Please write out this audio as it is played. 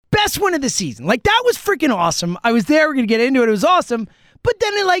best win of the season. Like, that was freaking awesome. I was there. We're going to get into it. It was awesome. But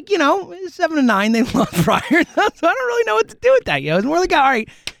then, 7-9, they lost prior. So I don't really know what to do with that, yo. It's more like, all right,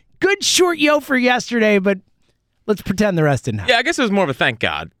 good short yo for yesterday, but let's pretend the rest didn't happen. Yeah, I guess it was more of a thank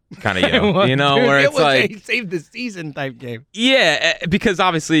God kind of yo. Where it's a save the season type game. Yeah, because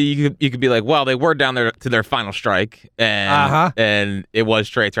obviously you could be like, well, they were down there to their final strike, and it was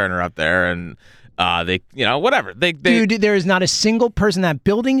Trey Turner up there, and they, whatever. Dude, there is not a single person in that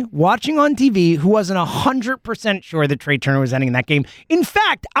building watching on TV who wasn't 100% sure that Trey Turner was ending that game. In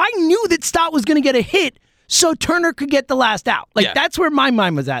fact, I knew that Stott was going to get a hit so Turner could get the last out. That's where my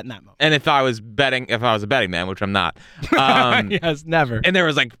mind was at in that moment. And if I was a betting man, which I'm not. Yes, never. And there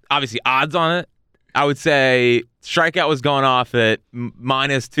was obviously odds on it. I would say strikeout was going off at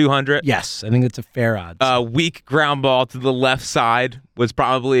minus 200. Yes, I think it's a fair odds. Weak ground ball to the left side was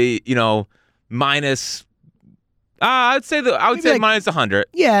probably, minus. I would say minus 100.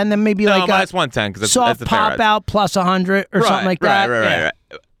 Yeah, and then maybe minus 110 because soft that's a fair pop odds. out plus 100 or something like that. Right.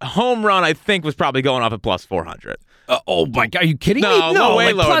 Home run, I think, was probably going off at plus 400. Oh my God, are you kidding me? No,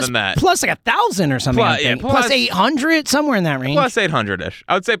 way lower than that. Plus 1,000 or something. Plus 800, somewhere in that range. Plus 800-ish.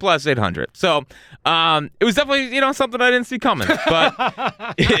 I would say plus 800. So it was definitely something I didn't see coming.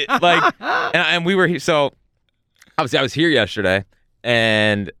 But and we were here. So obviously I was here yesterday,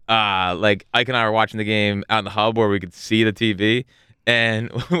 and Ike and I were watching the game out in the hub where we could see the TV,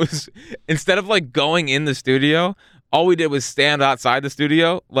 and it was instead of going in the studio. All we did was stand outside the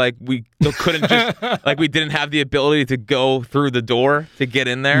studio. We couldn't just, we didn't have the ability to go through the door to get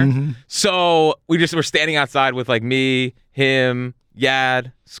in there. Mm-hmm. So we just were standing outside with me, him,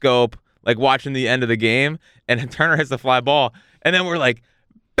 Yad, Scope, watching the end of the game. And Turner hits the fly ball. And then we're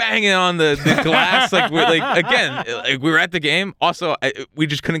banging on the glass. We were at the game. Also, we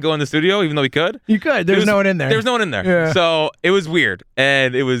just couldn't go in the studio even though we could. You could. There was no one in there. There was no one in there. Yeah. So it was weird.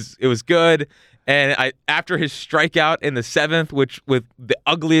 And it was good. And after his strikeout in the 7th, which with the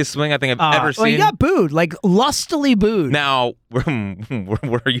ugliest swing I think I've ever seen. Well, he got booed, lustily booed. Now,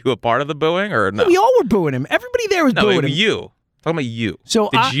 were you a part of the booing or no? We all were booing him. Everybody there was booing him. You. Talking about you.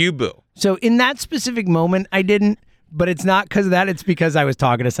 So Did you boo? So in that specific moment, I didn't. But it's not because of that. It's because I was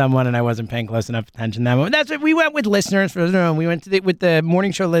talking to someone and I wasn't paying close enough attention to that moment. That's what we went with listeners. We went with the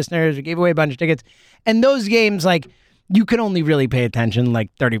morning show listeners. We gave away a bunch of tickets. And those games, you can only really pay attention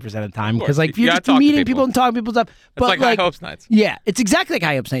 30% of the time because if you're just meeting people and talking to people stuff. But it's High Hopes Nights. Yeah, it's exactly like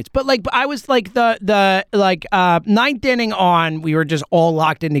High Hopes Nights. But I was the ninth inning on, we were just all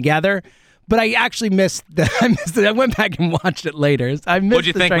locked in together. But I actually missed it. I went back and watched it later. What'd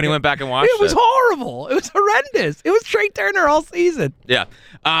you think when you went back and watched it? It was horrible. It was horrendous. It was Trey Turner all season. Yeah.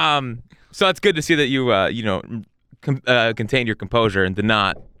 So it's good to see that you contained your composure and did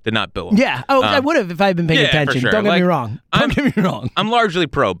not boo him. Yeah. Oh, I would have if I had been paying attention. For sure. Don't get me wrong. Don't get me wrong. I'm largely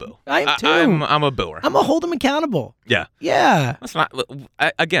pro boo. I am too. I'm a booer. I'm a hold him accountable. Yeah. Yeah. That's not.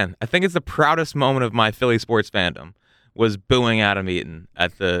 Again, I think it's the proudest moment of my Philly sports fandom was booing Adam Eaton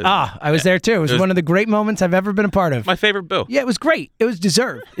at the. I was there too. It was one of the great moments I've ever been a part of. My favorite boo. Yeah, it was great. It was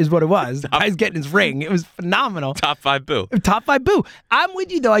deserved, is what it was. The guy's getting his ring. It was phenomenal. Top 5 boo. Top 5 boo. I'm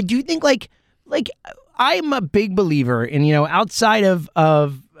with you though. I do think I'm a big believer in outside of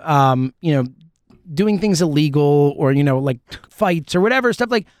doing things illegal or fights or whatever stuff.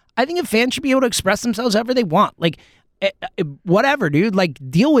 I think a fan should be able to express themselves however they want. Whatever, dude.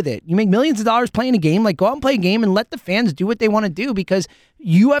 Deal with it. You make millions of dollars playing a game. Go out and play a game and let the fans do what they want to do because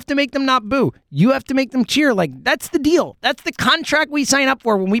you have to make them not boo. You have to make them cheer. That's the deal. That's the contract we sign up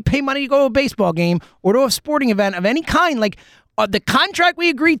for when we pay money to go to a baseball game or to a sporting event of any kind. The contract we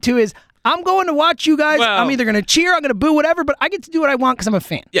agreed to is I'm going to watch you guys. Well, I'm either going to cheer, I'm going to boo, whatever, but I get to do what I want because I'm a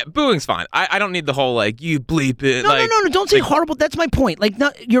fan. Yeah, booing's fine. I don't need the whole, you bleep it. No. Don't say horrible. That's my point.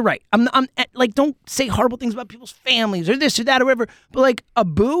 You're right. I'm don't say horrible things about people's families or this or that or whatever. But, a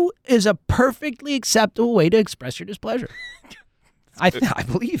boo is a perfectly acceptable way to express your displeasure. I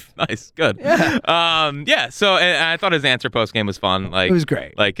believe. Nice. Good. Yeah. So and I thought his answer post game was fun. It was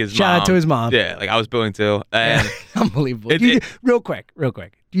great. His Shout mom. out to his mom. Yeah. I was booing too. And unbelievable. Real quick.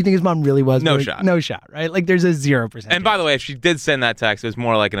 Do you think his mom really was? No shot. No shot, right? There's a 0%. And by the way, if she did send that text, it was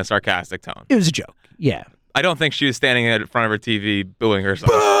more in a sarcastic tone. It was a joke. Yeah. I don't think she was standing in front of her TV booing herself.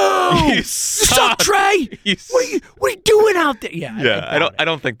 Boo! You suck, Trey! What are you doing out there? Yeah. I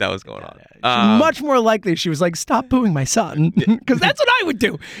don't think that was going on. Much more likely she was stop booing my son. Because that's what I would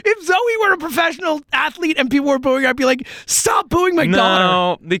do. If Zoe were a professional athlete and people were booing her, I'd be like, stop booing my daughter.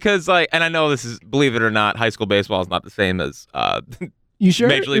 No, because and I know this is, believe it or not, high school baseball is not the same as you sure?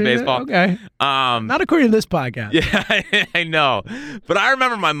 Major League Baseball. Okay. Not according to this podcast. Yeah, I know. But I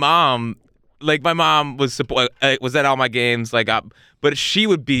remember my mom like my mom was at all my games, like, but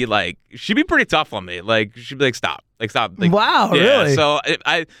she'd be pretty tough on me. Like she'd be like, stop. Like, wow, yeah, really? So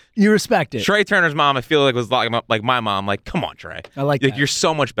you respect it. Trey Turner's mom, I feel like was like my mom. Like, come on, Trey. I like that. You're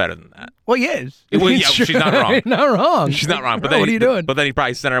so much better than that. Well, he is. Well, yeah, she's not wrong. Not wrong. She's not wrong. But Bro, what are you doing? But then he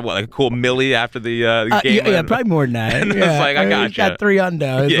probably sent her like a cool millie after the game. Yeah, probably more than that. And yeah. it's like, I got got $3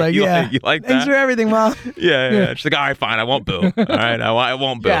 undo. It's like, you yeah, like thanks that? for everything, Mom. Yeah. She's like, all right, fine, I won't boo. All right, I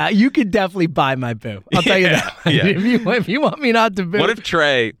won't boo. Yeah, you could definitely buy my boo. I'll tell you that. Yeah. If you want me not to boo. What if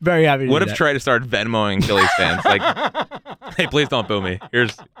Trey? Very happy. What if Trey started Venmoing Phillies fans? Like, hey, please don't boo me.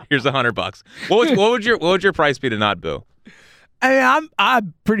 Here's $100. What would your price be to not boo? I mean,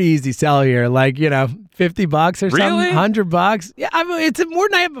 I'm pretty easy sell here. like, $50 or something, Really? $100. Yeah, I mean, it's more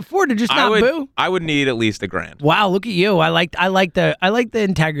than I had before to just not boo. I would need at least $1,000. Wow, look at you. I like the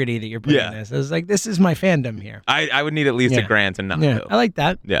integrity that you're putting in this. I was like, this is my fandom here. I would need at least $1,000 to not boo. I like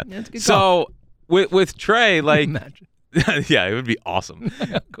that. Yeah. That's a good call. So with Trey, like, Imagine. yeah, it would be awesome.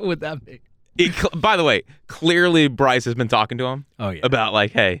 How cool would that be? By the way, clearly Bryce has been talking to him about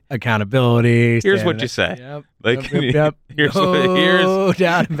like, hey, accountability. Here's what you say. Yep. Like, Yep. here's no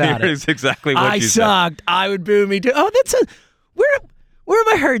doubt about here's exactly what I you sucked. said. I would boo me too. Oh, that's where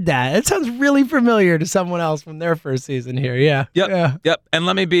have I heard that? It sounds really familiar to someone else from their first season here. Yeah. Yep. And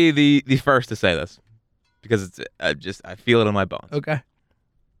let me be the first to say this because it's I feel it in my bones. Okay.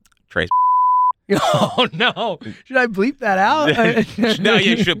 Trey's. Oh no! Should I bleep that out? No,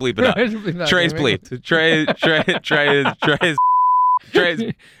 you should bleep it out. Trey's bleeped. Trey's.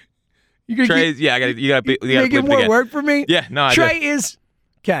 You gotta bleep it more again. work for me. Yeah, no, I Trey do. is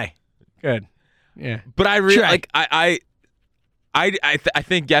okay. Good. Yeah, but I really Trey. like I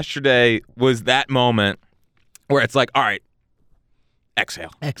think yesterday was that moment where it's like, all right,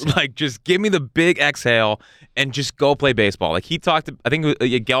 exhale. Like, just give me the big exhale and just go play baseball. Like, he talked to, I think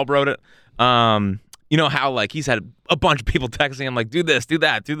Gelb wrote it. You know how, like, he's had a bunch of people texting him, like, do this, do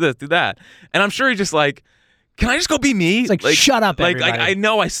that, do this, do that. And I'm sure he's just like, can I just go be me? It's like shut up, everybody. I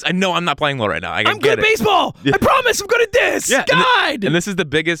know I'm not playing well right now. I'm good at baseball. Yeah. I promise I'm good at this. Yeah, God. And this is the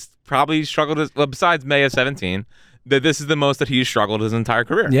biggest, probably struggled, besides May of 17, that this is the most that he's struggled his entire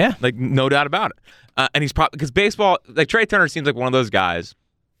career. Yeah. Like, no doubt about it. And he's probably, because baseball, like, Trey Turner seems like one of those guys,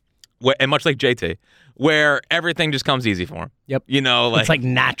 and much like JT, where everything just comes easy for him. Yep. Like, it's like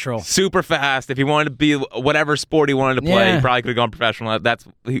natural. Super fast. If he wanted to be whatever sport he wanted to play, he probably could have gone professional. That's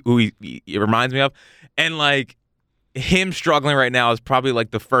who he reminds me of. And, like, him struggling right now is probably,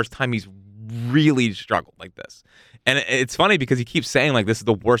 like, the first time he's really struggled like this. And it's funny because he keeps saying, like, this is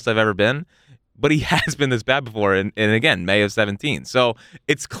the worst I've ever been. But he has been this bad before, and again, May of 17. So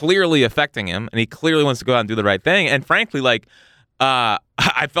it's clearly affecting him, and he clearly wants to go out and do the right thing. And frankly, like, I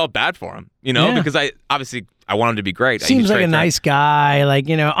felt bad for him, because I want him to be great. Seems like a nice guy, like,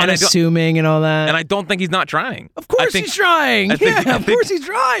 unassuming and all that. And I don't think he's not trying. Of course he's trying. Of course he's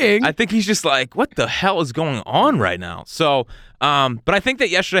trying. I think he's just like, what the hell is going on right now? So, but I think that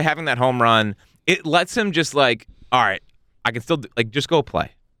yesterday having that home run, it lets him just like, all right, I can still just go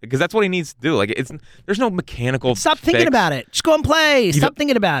play. Because that's what he needs to do. Like, there's no mechanical Stop thinking about it. Just go and play. Stop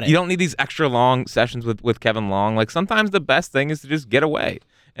thinking about it. You don't need these extra long sessions with Kevin Long. Like, sometimes the best thing is to just get away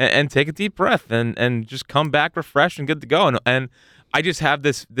and take a deep breath and just come back refreshed and good to go. And I just have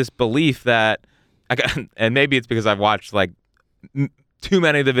this belief that, and maybe it's because I've watched, like, too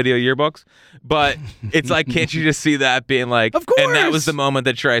many of the video yearbooks, but it's like, can't you just see that being like, of course. And that was the moment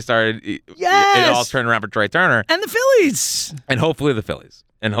that Trey started, yes. It all turned around for Trey Turner. And the Phillies. And hopefully the Phillies.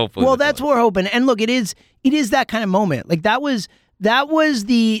 Well, that's what we're hoping. And look, it is that kind of moment. Like, that was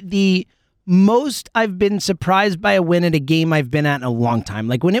the most I've been surprised by a win at a game I've been at in a long time.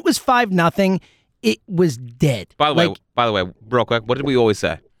 Like, when it was 5-0, it was dead. By the way, real quick, what did we always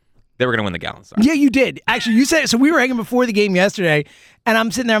say? They were going to win the Gallon Star. Yeah, you did. Actually, you said it. So we were hanging before the game yesterday, and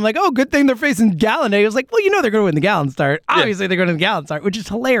I'm sitting there. I'm like, oh, good thing they're facing Gallon Day. I was like, well, they're going to win the Gallon Star. Obviously, they're going to win the Gallon Star, which is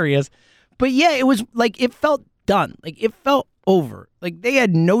hilarious. But yeah, it was like, it felt done. Like, it felt over. Like, they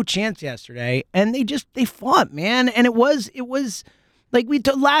had no chance yesterday, and they fought, man. And it was like we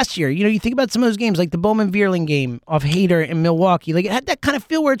told last year. You think about some of those games, like the Bowman-Vierling game off Hader in Milwaukee. Like, it had that kind of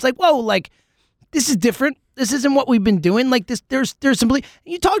feel where it's like, whoa, like, this is different. This isn't what we've been doing. Like, this, there's some belief.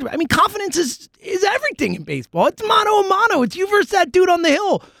 You talked about. I mean, confidence is everything in baseball. It's mano a mano. It's you versus that dude on the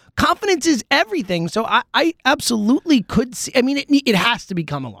hill. Confidence is everything. So I absolutely could see. I mean, it has to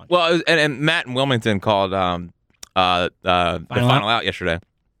become along. Well, and Matt in Wilmington called the final out yesterday,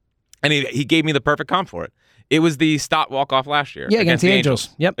 and he gave me the perfect comp for it. It was the stop walk off last year. Yeah, against the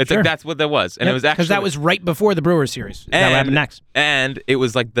Angels. Yep, it's like that's what that was, and it was actually because that was right before the Brewers series. That happened next, and it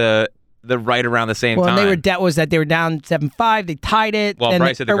was like the the right around the same Well, time. and they were down 7-5. They tied it. Well, and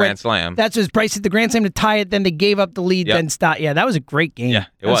Bryce hit the grand slam. That's just Bryce hit the grand slam to tie it. Then they gave up the lead. Yep. Then stopped. Yeah, that was a great game. Yeah,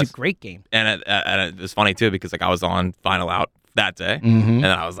 it was a great game. And it was funny too because like I was on Final Out that day, Mm-hmm. and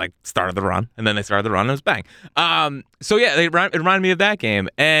then I was like started the run, and then they started the run, and it was bang. So yeah, it reminded me of that game,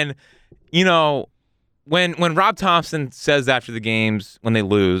 and you know, when Rob Thompson says after the games when they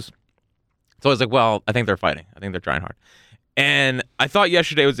lose, it's always like, well, I think they're fighting, I think they're trying hard, and I thought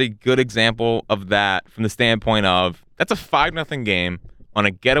yesterday was a good example of that from the standpoint of that's a 5-0 game on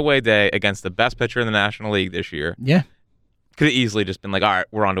a getaway day against the best pitcher in the National League this year. Yeah, could have easily just been like, all right,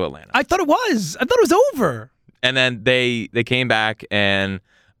 we're on to Atlanta. I thought it was. I thought it was over. And then they came back and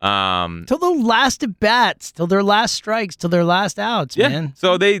till the last at bats, till their last strikes, till their last outs, man.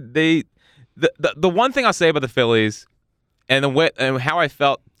 So the one thing I'll say about the Phillies and the way and how I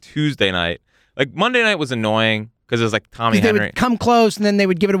felt Tuesday night, like Monday night was annoying because it was like Tommy They Henry. would come close and then they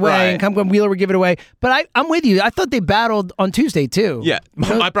would give it away, Right. and Wheeler would give it away. But I'm with you. I thought they battled on Tuesday too. Yeah,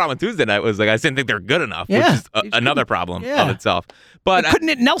 my problem with Tuesday night was like I just didn't think they were good enough, which Yeah. is another problem Yeah. of itself. But They couldn't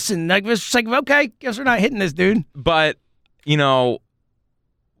hit Nelson. Like it was just like, okay, guess we're not hitting this dude. But you know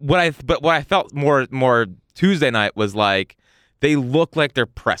what I felt more Tuesday night was like they look like they're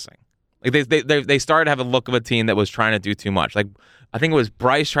pressing. Like they started to have a look of a team that was trying to do too much. Like I think it was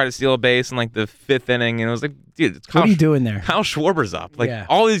Bryce tried to steal a base in like the 5th inning, and it was like, dude, it's What are you doing there? Kyle Schwarber's up. Like Yeah.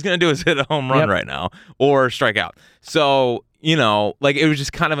 all he's gonna do is hit a home run right now or strike out. So you know, like it was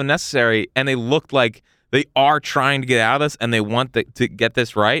just kind of unnecessary, and they looked like they are trying to get out of this, and they want to get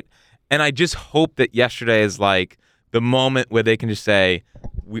this right. And I just hope that yesterday is like the moment where they can just say,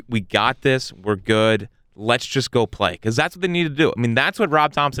 we got this, we're good, let's just go play. Because that's what they need to do. I mean, that's what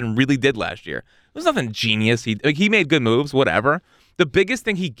Rob Thompson really did last year. It was nothing genius. He made good moves, whatever. The biggest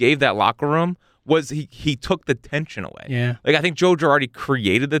thing he gave that locker room was he took the tension away. Yeah. Like I think Joe Girardi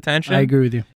created the tension. I agree with you.